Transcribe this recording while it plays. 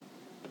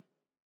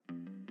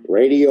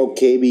Radio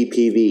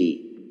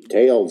KBPV,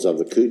 Tales of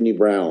the Kootenai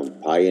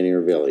Brown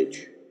Pioneer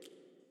Village.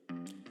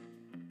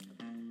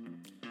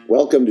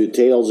 Welcome to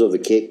Tales of the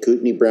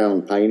Kootenai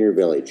Brown Pioneer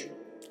Village,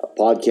 a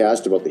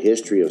podcast about the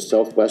history of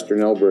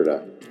southwestern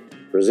Alberta,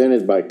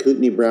 presented by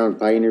Kootenai Brown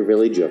Pioneer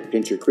Village of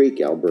Pincher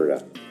Creek,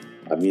 Alberta,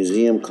 a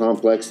museum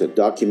complex that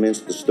documents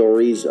the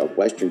stories of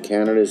Western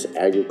Canada's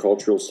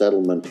agricultural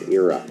settlement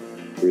era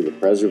through the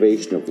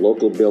preservation of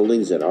local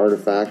buildings and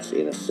artifacts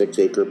in a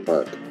 6-acre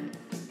park.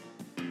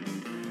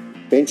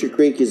 Pincher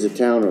Creek is a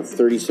town of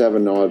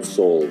 37 odd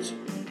souls.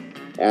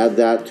 Add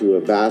that to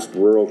a vast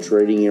rural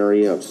trading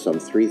area of some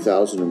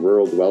 3,000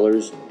 rural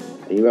dwellers,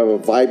 and you have a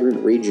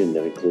vibrant region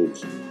that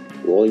includes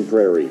rolling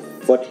prairie,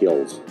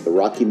 foothills, the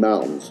Rocky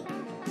Mountains,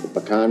 the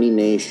Piikani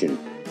Nation,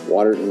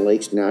 Waterton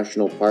Lakes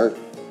National Park,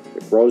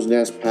 the Crow's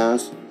Nest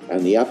Pass,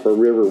 and the upper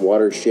river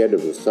watershed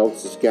of the South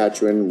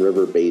Saskatchewan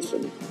River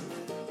Basin.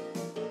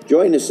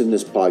 Join us in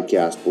this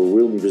podcast where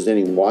we'll be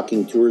presenting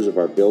walking tours of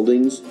our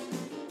buildings,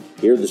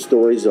 hear the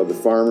stories of the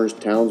farmers,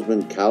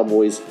 townsmen,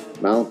 cowboys,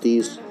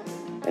 Mounties,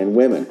 and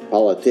women,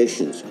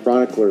 politicians,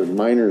 chroniclers,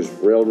 miners,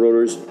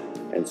 railroaders,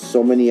 and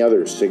so many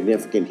other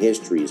significant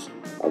histories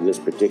of this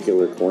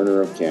particular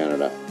corner of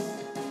Canada.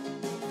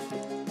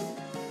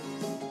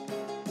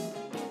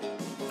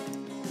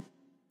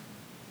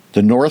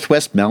 The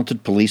Northwest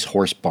Mounted Police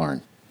Horse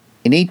Barn.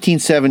 In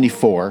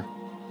 1874,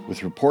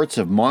 with reports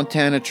of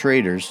Montana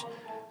traders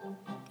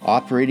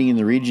operating in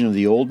the region of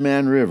the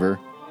Oldman River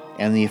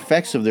and the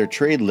effects of their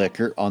trade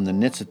liquor on the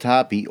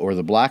Niitsitapi, or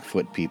the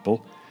Blackfoot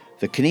people,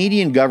 the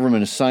Canadian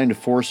government assigned a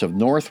force of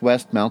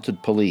Northwest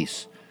Mounted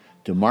Police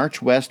to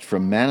march west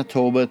from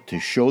Manitoba to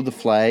show the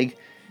flag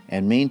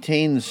and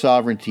maintain the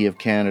sovereignty of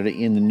Canada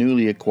in the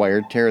newly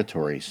acquired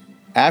territories.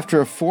 After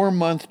a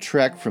 4-month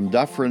trek from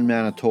Dufferin,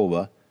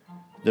 Manitoba,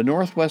 the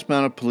Northwest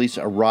Mounted Police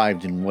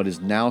arrived in what is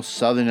now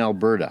southern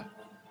Alberta.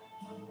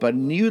 But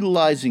in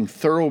utilizing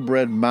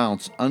thoroughbred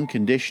mounts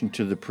unconditioned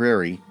to the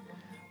prairie,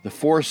 the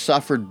force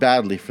suffered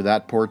badly for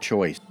that poor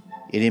choice.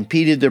 It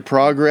impeded their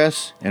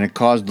progress, and it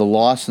caused the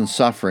loss and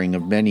suffering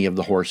of many of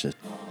the horses.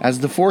 As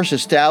the force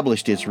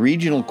established its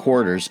regional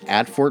quarters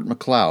at Fort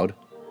Macleod,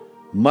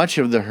 much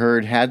of the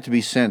herd had to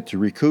be sent to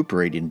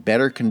recuperate in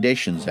better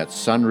conditions at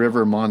Sun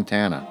River,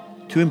 Montana.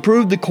 To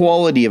improve the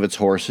quality of its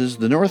horses,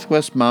 the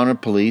Northwest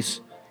Mounted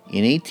Police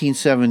in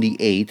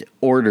 1878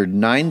 ordered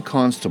 9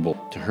 constables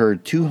to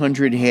herd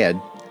 200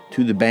 head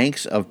to the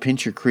banks of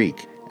Pincher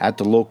Creek at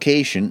the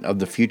location of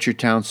the future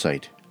town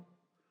site.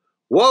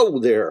 Whoa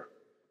there!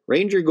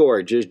 Ranger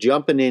Gore just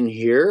jumping in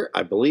here.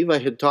 I believe I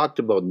had talked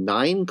about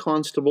 9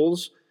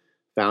 constables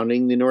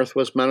founding the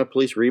Northwest Mounted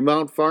Police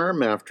Remount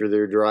Farm after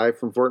their drive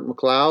from Fort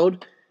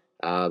Macleod.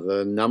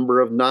 The number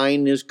of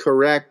 9 is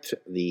correct.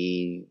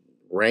 The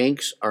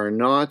ranks are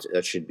not.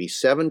 That should be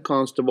 7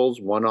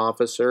 constables, 1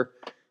 officer,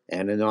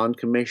 and a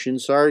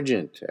non-commissioned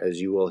sergeant,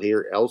 as you will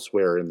hear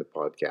elsewhere in the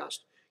podcast.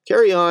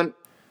 Carry on.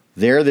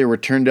 There they were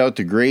turned out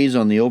to graze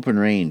on the open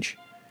range.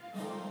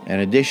 In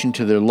addition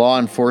to their law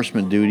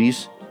enforcement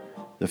duties,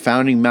 the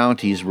founding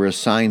Mounties were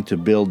assigned to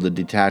build the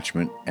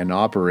detachment and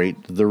operate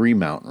the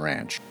Remount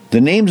Ranch.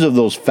 The names of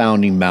those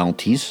founding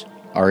Mounties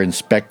are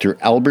Inspector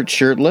Albert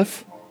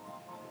Shirtliff,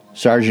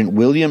 Sergeant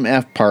William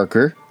F.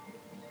 Parker,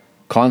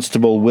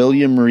 Constable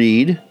William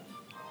Reed,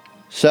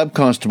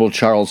 Sub-Constable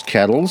Charles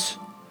Kettles,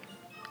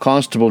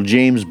 Constable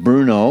James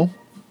Bruno,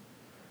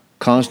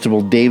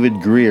 Constable David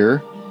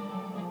Greer,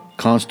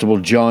 Constable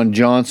John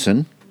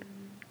Johnson,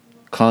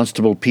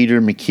 Constable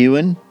Peter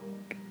McEwen,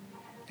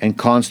 and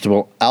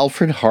Constable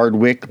Alfred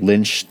Hardwick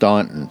Lynch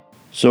Staunton.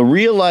 So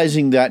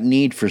realizing that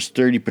need for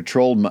sturdy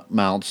patrol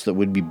mounts that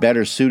would be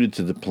better suited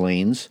to the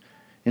plains,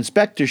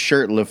 Inspector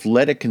Shirtliff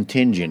led a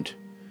contingent.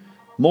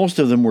 Most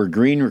of them were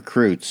green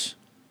recruits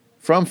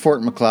from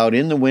Fort Macleod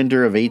in the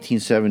winter of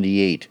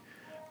 1878,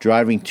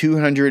 driving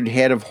 200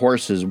 head of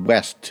horses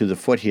west to the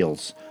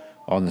foothills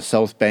on the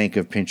south bank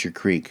of Pincher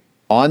Creek.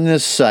 On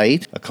this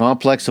site, a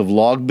complex of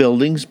log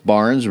buildings,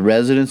 barns,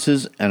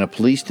 residences, and a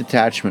police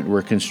detachment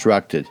were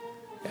constructed,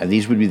 and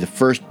these would be the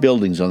first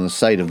buildings on the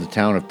site of the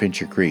town of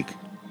Pincher Creek.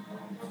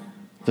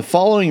 The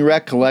following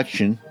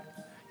recollection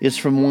is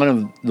from one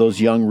of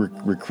those young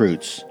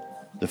recruits,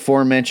 the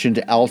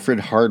aforementioned Alfred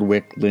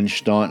Hardwick Lynch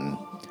Staunton,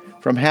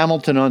 from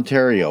Hamilton,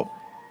 Ontario,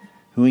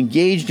 who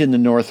engaged in the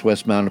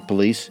Northwest Mounted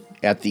Police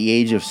at the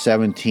age of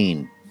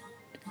 17.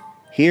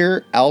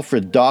 Here,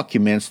 Alfred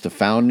documents the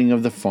founding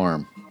of the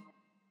farm.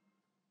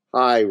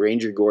 Hi,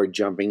 Ranger Gord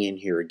jumping in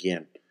here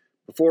again.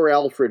 Before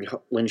Alfred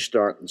Lynch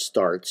Staunton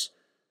starts,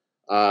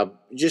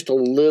 just a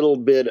little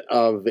bit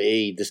of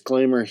a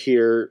disclaimer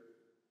here.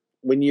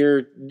 When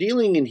you're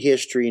dealing in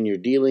history and you're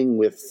dealing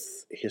with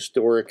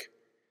historic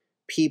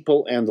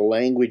people and the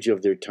language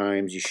of their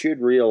times, you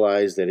should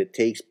realize that it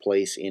takes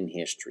place in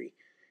history.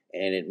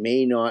 And it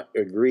may not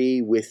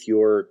agree with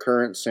your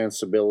current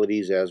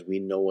sensibilities as we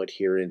know it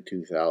here in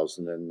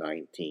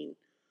 2019.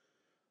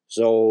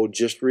 So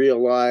just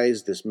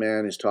realize this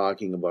man is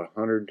talking about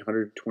 100,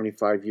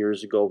 125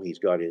 years ago. He's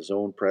got his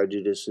own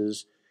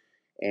prejudices,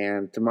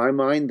 And to my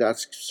mind,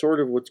 that's sort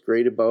of what's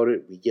great about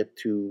it. We get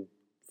to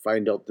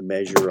find out the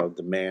measure of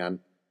the man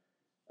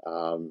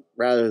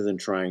rather than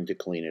trying to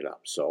clean it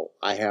up. So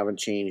I haven't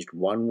changed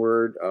one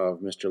word of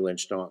Mr.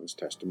 Lynch Naughton's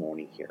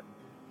testimony here.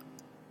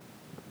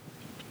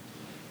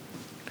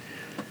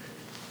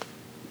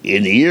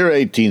 In the year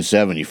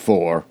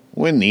 1874,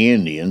 when the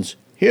Indians,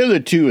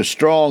 hitherto a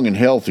strong and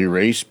healthy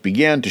race,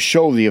 began to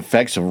show the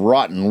effects of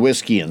rotten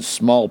whiskey and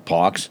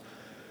smallpox,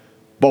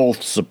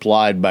 both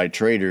supplied by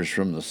traders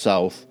from the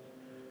south,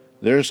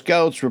 their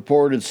scouts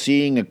reported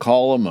seeing a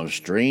column of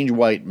strange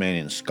white men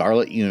in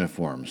scarlet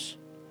uniforms.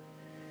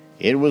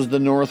 It was the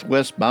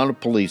Northwest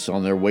Mounted Police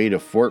on their way to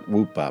Fort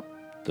Whoop-Up,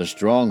 the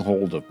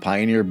stronghold of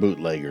pioneer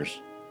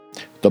bootleggers.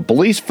 The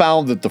police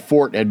found that the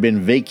fort had been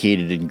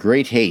vacated in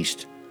great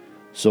haste,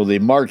 so they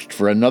marched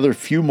for another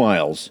few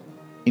miles,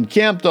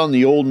 encamped on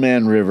the Old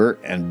Man River,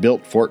 and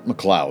built Fort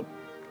McLeod.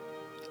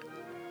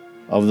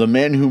 Of the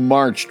men who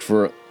marched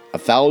for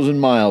 1,000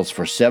 miles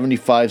for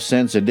 75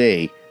 cents a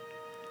day,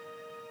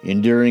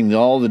 enduring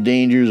all the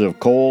dangers of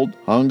cold,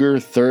 hunger,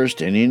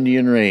 thirst, and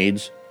Indian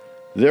raids,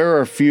 there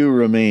are few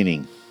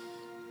remaining.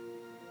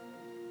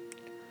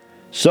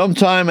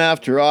 Sometime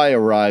after I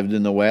arrived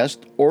in the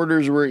West,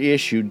 orders were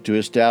issued to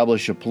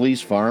establish a police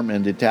farm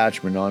and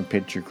detachment on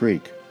Pincher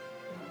Creek.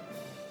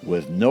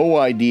 With no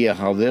idea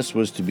how this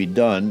was to be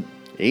done,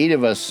 8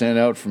 of us set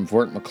out from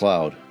Fort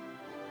McLeod.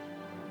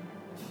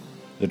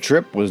 The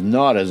trip was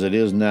not as it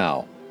is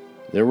now.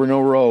 There were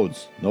no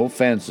roads, no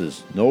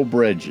fences, no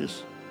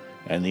bridges,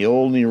 and the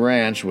only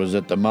ranch was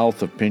at the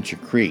mouth of Pincher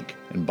Creek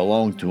and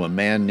belonged to a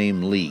man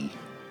named Lee.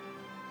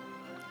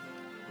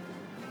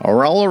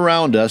 All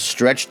around us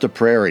stretched the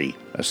prairie,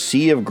 a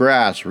sea of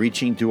grass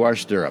reaching to our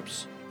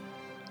stirrups.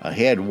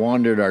 Ahead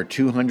wandered our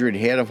 200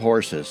 head of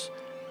horses.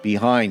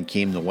 Behind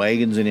came the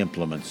wagons and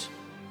implements.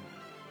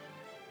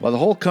 While the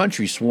whole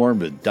country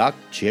swarmed with duck,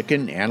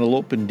 chicken,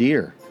 antelope, and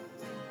deer.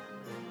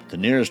 The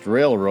nearest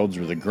railroads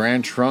were the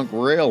Grand Trunk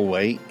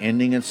Railway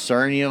ending at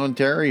Sarnia,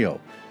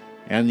 Ontario,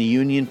 and the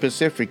Union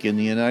Pacific in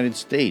the United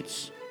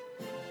States.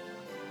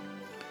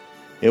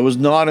 It was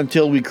not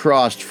until we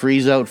crossed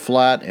Freeze Out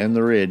Flat and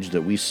the Ridge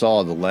that we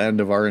saw the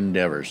land of our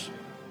endeavors.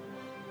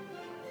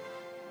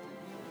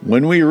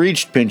 When we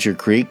reached Pincher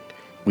Creek,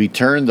 we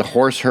turned the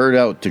horse herd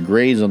out to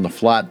graze on the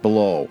flat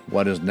below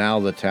what is now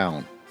the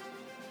town.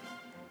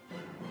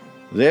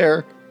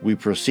 There, we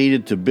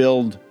proceeded to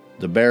build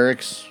the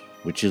barracks,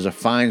 which is a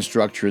fine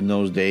structure in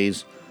those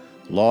days,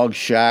 log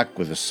shack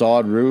with a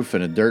sod roof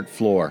and a dirt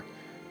floor,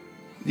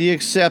 the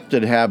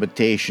accepted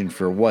habitation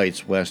for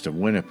whites west of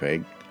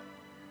Winnipeg.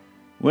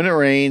 When it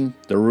rained,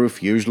 the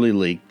roof usually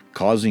leaked,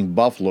 causing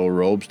buffalo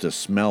robes to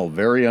smell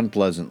very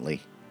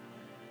unpleasantly.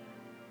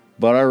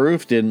 But our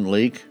roof didn't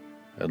leak,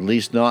 at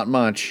least not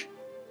much,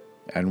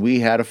 and we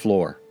had a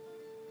floor.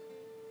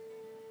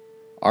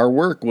 Our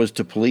work was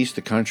to police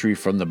the country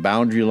from the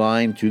boundary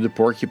line to the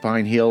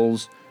Porcupine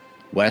Hills,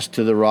 west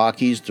to the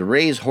Rockies, to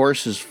raise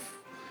horses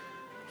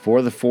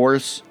for the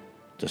force,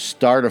 to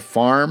start a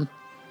farm,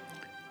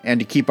 and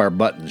to keep our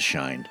buttons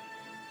shined.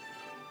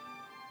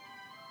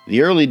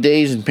 The early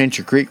days in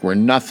Pincher Creek were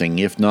nothing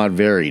if not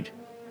varied.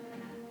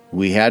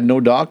 We had no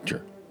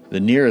doctor, the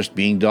nearest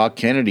being Doc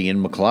Kennedy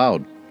in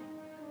McLeod.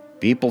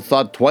 People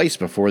thought twice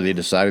before they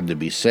decided to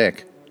be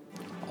sick.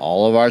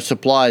 All of our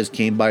supplies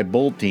came by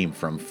bull team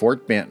from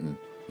Fort Benton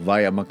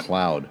via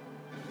McLeod.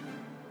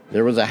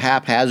 There was a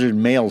haphazard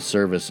mail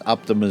service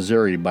up the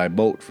Missouri by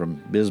boat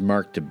from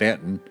Bismarck to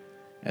Benton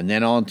and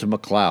then on to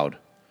McLeod.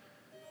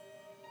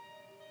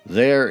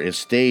 There it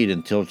stayed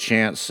until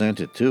chance sent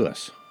it to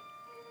us.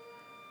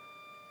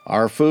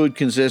 Our food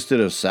consisted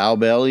of sow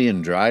belly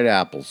and dried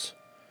apples.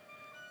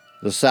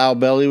 The sow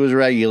belly was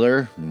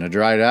regular and the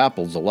dried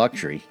apples a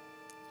luxury.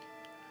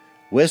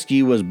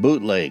 Whiskey was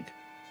bootleg,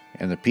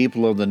 and the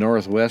people of the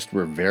Northwest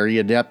were very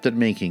adept at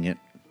making it.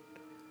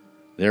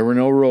 There were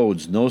no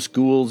roads, no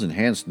schools, and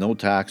hence no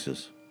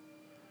taxes.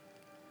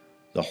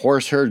 The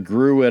horse herd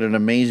grew at an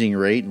amazing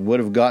rate and would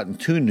have gotten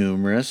too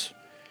numerous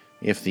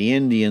if the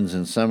Indians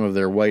and some of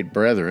their white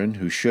brethren,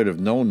 who should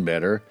have known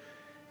better,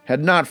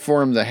 had not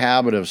formed the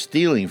habit of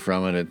stealing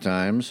from it at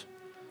times.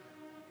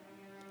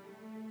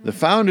 The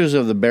founders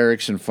of the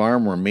barracks and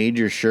farm were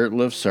Major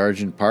Shirtliff,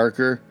 Sergeant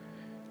Parker,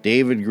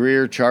 David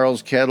Greer,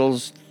 Charles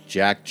Kettles,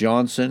 Jack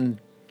Johnson,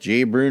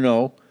 Jay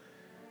Bruno,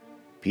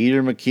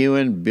 Peter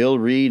McEwen, Bill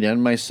Reed,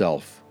 and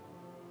myself.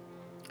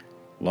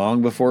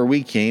 Long before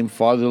we came,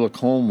 Father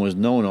Lacombe was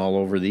known all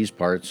over these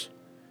parts.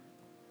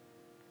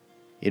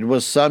 It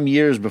was some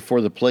years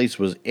before the place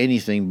was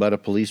anything but a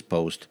police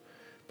post,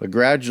 but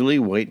gradually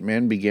white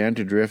men began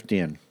to drift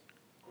in.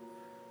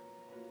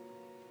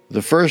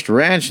 The first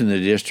ranch in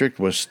the district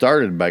was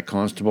started by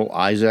Constable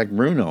Isaac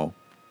Bruno,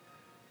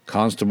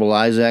 Constable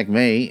Isaac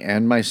May,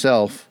 and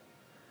myself,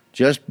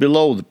 just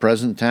below the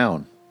present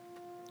town.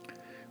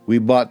 We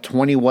bought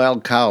 20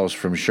 wild cows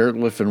from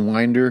Shirtliff and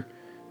Winder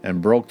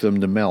and broke them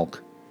to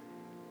milk.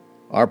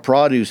 Our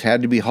produce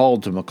had to be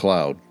hauled to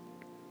McLeod.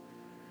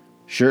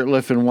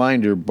 Shirtliff and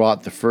Winder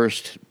brought the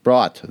first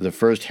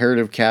herd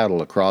of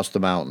cattle across the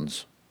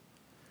mountains.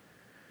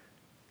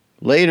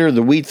 Later,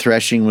 the wheat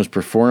threshing was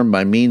performed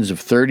by means of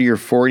 30 or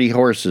 40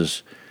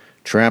 horses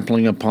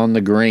trampling upon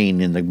the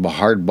grain in the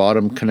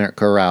hard-bottom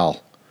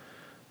corral.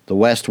 The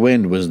west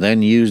wind was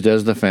then used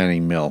as the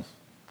fanning mill.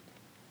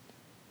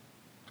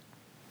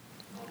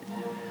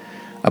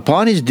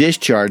 Upon his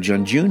discharge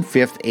on June 5,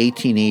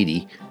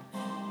 1880,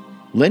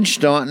 Lynch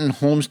Staunton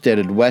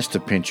homesteaded west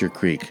of Pincher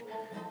Creek,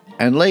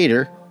 and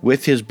later,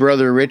 with his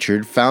brother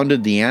Richard,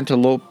 founded the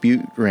Antelope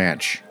Butte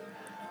Ranch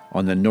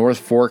on the North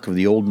Fork of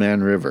the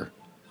Oldman River.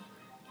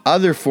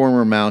 Other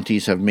former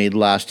Mounties have made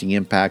lasting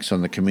impacts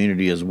on the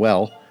community as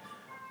well.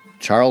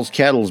 Charles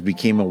Kettles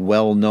became a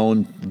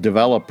well-known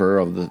developer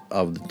of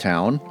the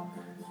town.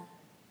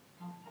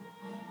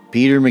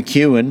 Peter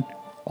McEwen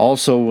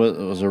also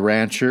was a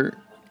rancher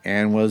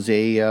and was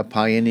a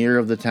pioneer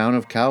of the town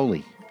of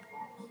Cowley.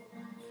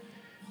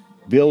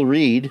 Bill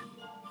Reed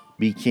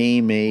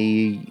became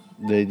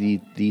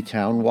the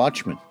town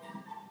watchman.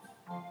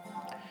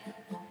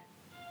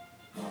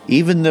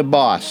 Even the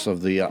boss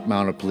of the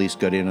Mounted Police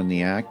got in on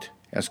the act.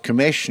 As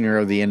commissioner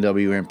of the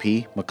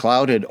NWMP,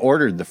 McLeod had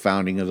ordered the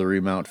founding of the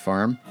Remount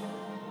Farm,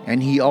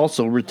 and he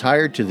also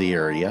retired to the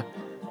area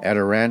at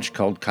a ranch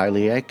called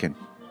Kyliakin.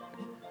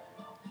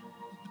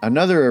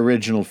 Another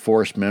original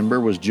force member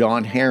was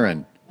John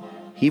Heron.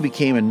 He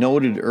became a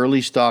noted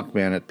early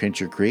stockman at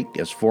Pincher Creek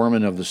as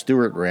foreman of the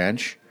Stewart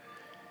Ranch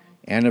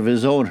and of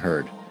his own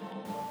herd.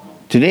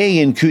 Today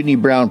in Kootenai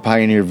Brown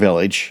Pioneer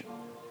Village,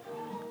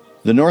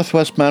 the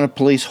Northwest Mounted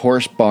Police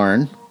Horse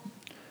Barn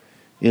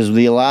is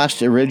the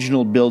last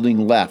original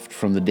building left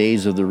from the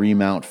days of the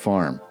Remount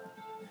Farm.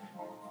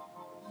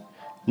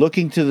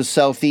 Looking to the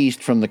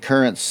southeast from the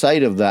current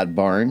site of that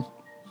barn,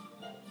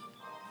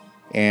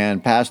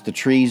 and past the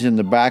trees in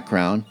the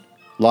background,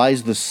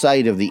 lies the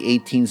site of the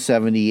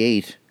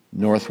 1878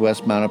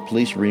 Northwest Mounted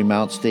Police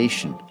Remount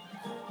Station,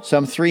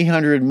 some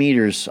 300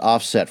 meters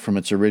offset from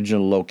its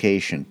original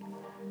location.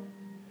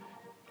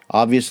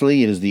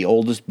 Obviously, it is the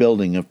oldest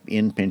building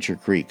in Pincher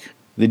Creek.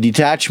 The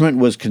detachment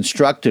was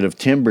constructed of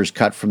timbers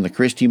cut from the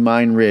Christie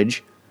Mine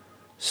Ridge,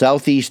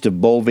 southeast of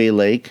Beauvais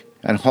Lake,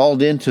 and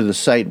hauled into the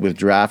site with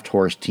draft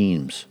horse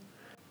teams.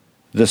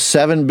 The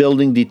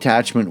 7-building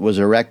detachment was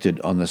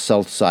erected on the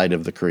south side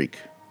of the creek.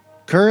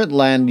 Current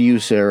land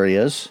use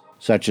areas,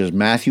 such as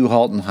Matthew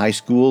Halton High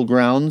School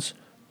grounds,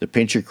 the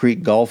Pincher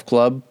Creek Golf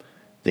Club,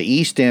 the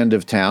east end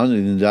of town, the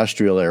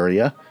industrial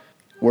area,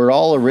 were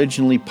all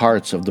originally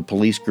parts of the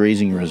Police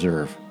Grazing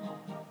Reserve.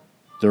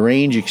 The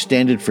range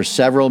extended for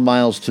several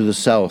miles to the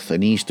south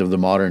and east of the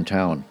modern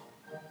town.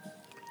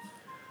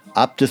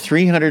 Up to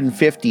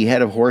 350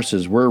 head of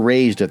horses were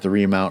raised at the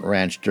Remount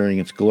Ranch during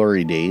its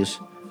glory days,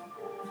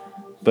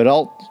 but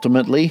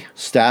ultimately,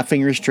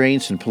 staffing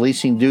restraints and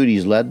policing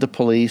duties led the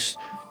police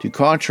to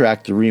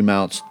contract the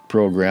Remounts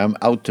program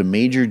out to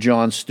Major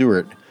John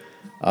Stewart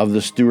of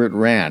the Stewart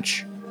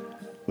Ranch,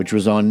 which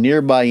was on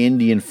nearby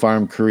Indian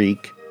Farm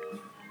Creek,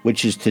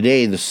 which is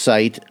today the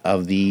site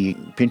of the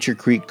Pincher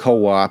Creek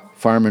Co-op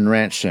Farm and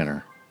Ranch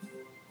Center.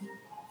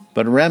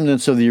 But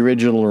remnants of the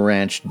original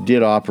ranch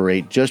did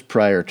operate just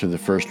prior to the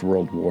First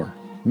World War.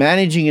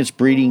 Managing its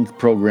breeding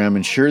program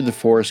ensured the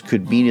force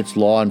could meet its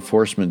law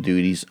enforcement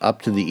duties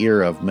up to the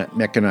era of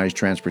mechanized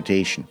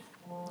transportation.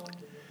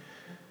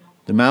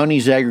 The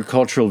Mounties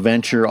agricultural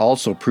venture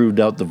also proved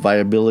out the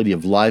viability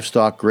of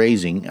livestock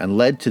grazing and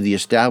led to the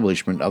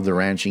establishment of the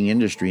ranching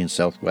industry in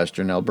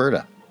southwestern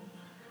Alberta.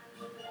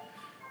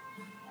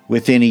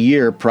 Within a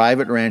year,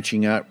 private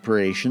ranching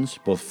operations,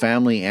 both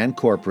family and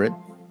corporate,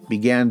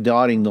 began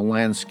dotting the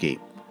landscape.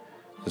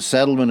 The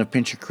settlement of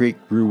Pincher Creek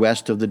grew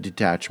west of the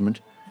detachment,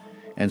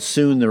 and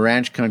soon the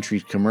ranch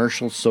country's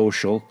commercial,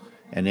 social,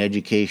 and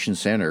education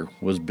center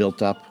was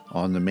built up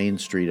on the main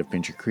street of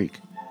Pincher Creek.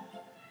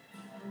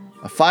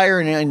 A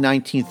fire in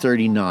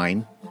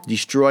 1939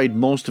 destroyed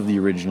most of the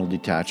original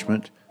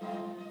detachment,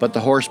 but the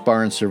horse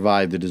barn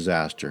survived the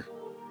disaster,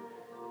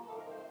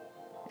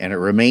 and it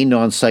remained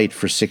on site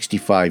for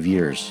 65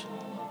 years.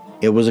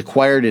 It was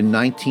acquired in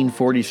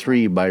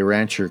 1943 by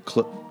rancher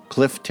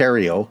Cliff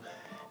Terrio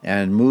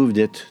and moved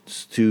it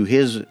to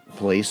his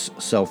place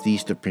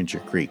southeast of Pincher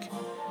Creek.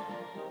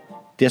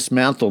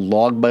 Dismantled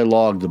log by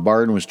log, the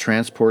barn was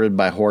transported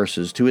by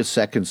horses to its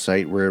second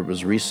site where it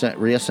was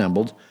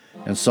reassembled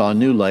and saw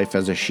new life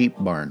as a sheep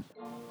barn.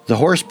 The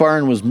horse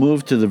barn was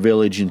moved to the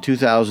village in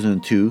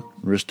 2002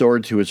 and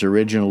restored to its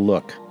original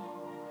look.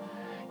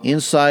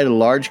 Inside, a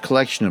large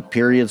collection of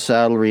period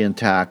saddlery and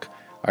tack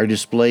are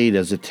displayed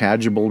as a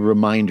tangible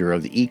reminder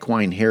of the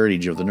equine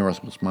heritage of the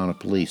Northwest Mounted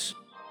Police.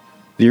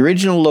 The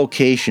original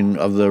location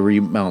of the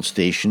Remount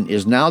Station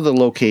is now the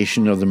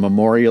location of the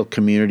Memorial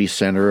Community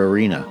Center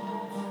Arena,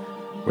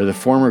 where the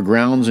former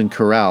grounds and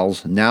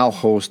corrals now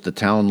host the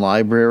town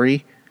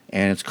library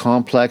and its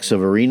complex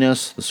of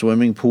arenas, the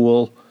swimming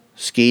pool,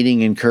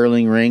 skating and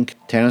curling rink,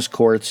 tennis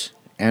courts,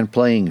 and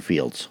playing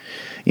fields.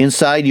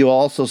 Inside, you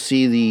also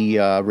see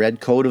the red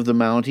coat of the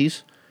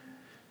Mounties,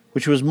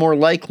 which was more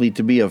likely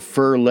to be of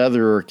fur,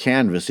 leather, or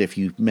canvas if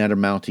you met a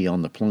Mountie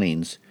on the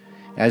plains,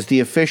 as the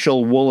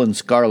official wool and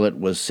scarlet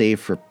was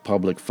saved for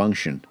public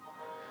function.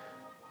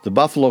 The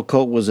buffalo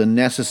coat was a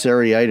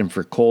necessary item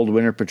for cold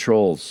winter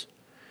patrols.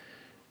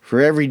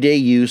 For everyday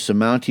use, a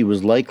Mountie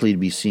was likely to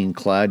be seen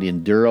clad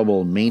in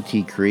durable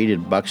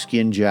Métis-created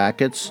buckskin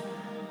jackets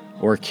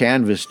or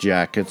canvas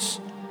jackets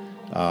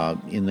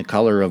in the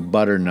color of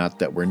butternut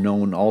that were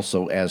known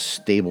also as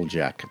stable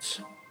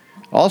jackets.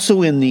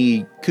 Also in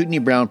the Kootenai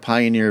Brown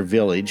Pioneer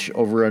Village,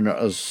 over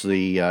as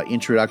the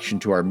introduction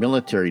to our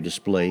military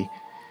display,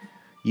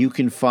 you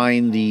can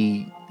find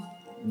the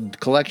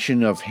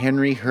collection of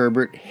Henry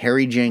Herbert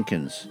Harry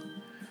Jenkins,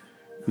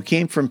 who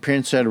came from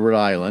Prince Edward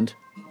Island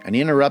and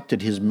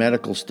interrupted his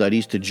medical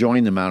studies to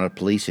join the Mounted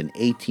Police in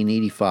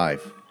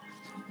 1885.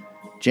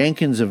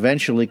 Jenkins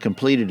eventually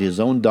completed his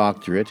own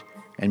doctorate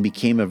and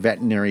became a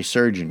veterinary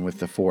surgeon with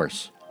the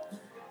force.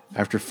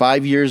 After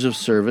 5 years of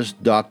service,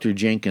 Dr.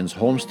 Jenkins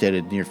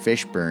homesteaded near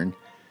Fishburn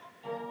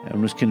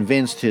and was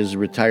convinced his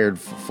retired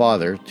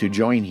father to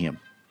join him.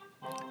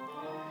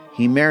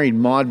 He married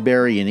Maud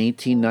Berry in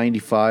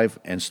 1895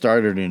 and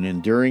started an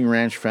enduring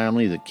ranch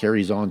family that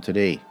carries on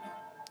today.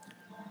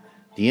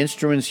 The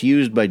instruments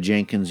used by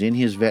Jenkins in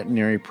his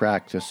veterinary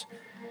practice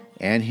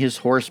and his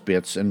horse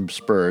bits and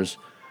spurs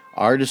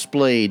are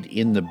displayed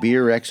in the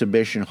Beer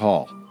Exhibition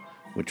Hall,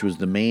 which was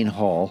the main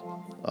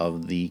hall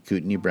of the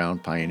Kootenai Brown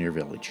Pioneer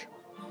Village.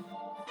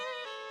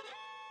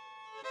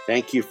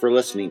 Thank you for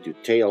listening to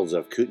Tales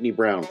of Kootenai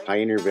Brown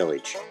Pioneer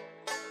Village.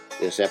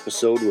 This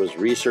episode was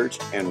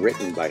researched and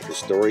written by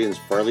historians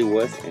Farley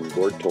Wuth and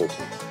Gord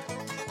Tolton.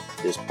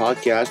 This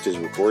podcast is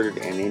recorded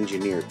and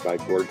engineered by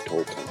Gord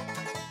Tolton.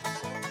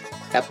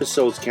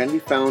 Episodes can be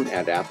found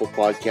at Apple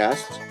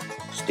Podcasts,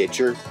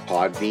 Stitcher,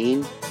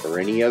 Podbean, or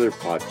any other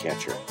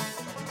podcatcher.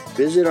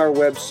 Visit our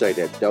website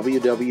at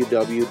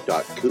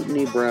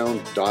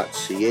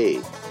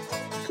www.kootenaibrown.ca.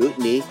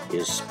 Kootenai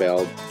is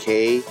spelled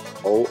Kootenai.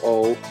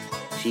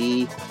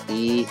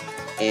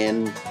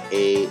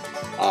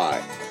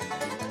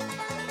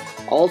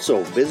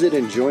 Also, visit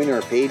and join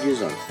our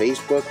pages on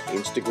Facebook,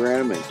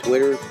 Instagram, and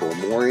Twitter for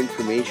more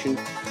information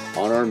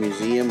on our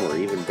museum, or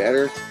even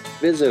better,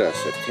 visit us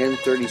at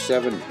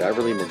 1037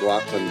 Beverly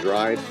McLaughlin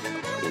Drive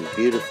in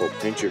beautiful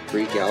Pincher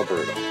Creek,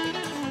 Alberta.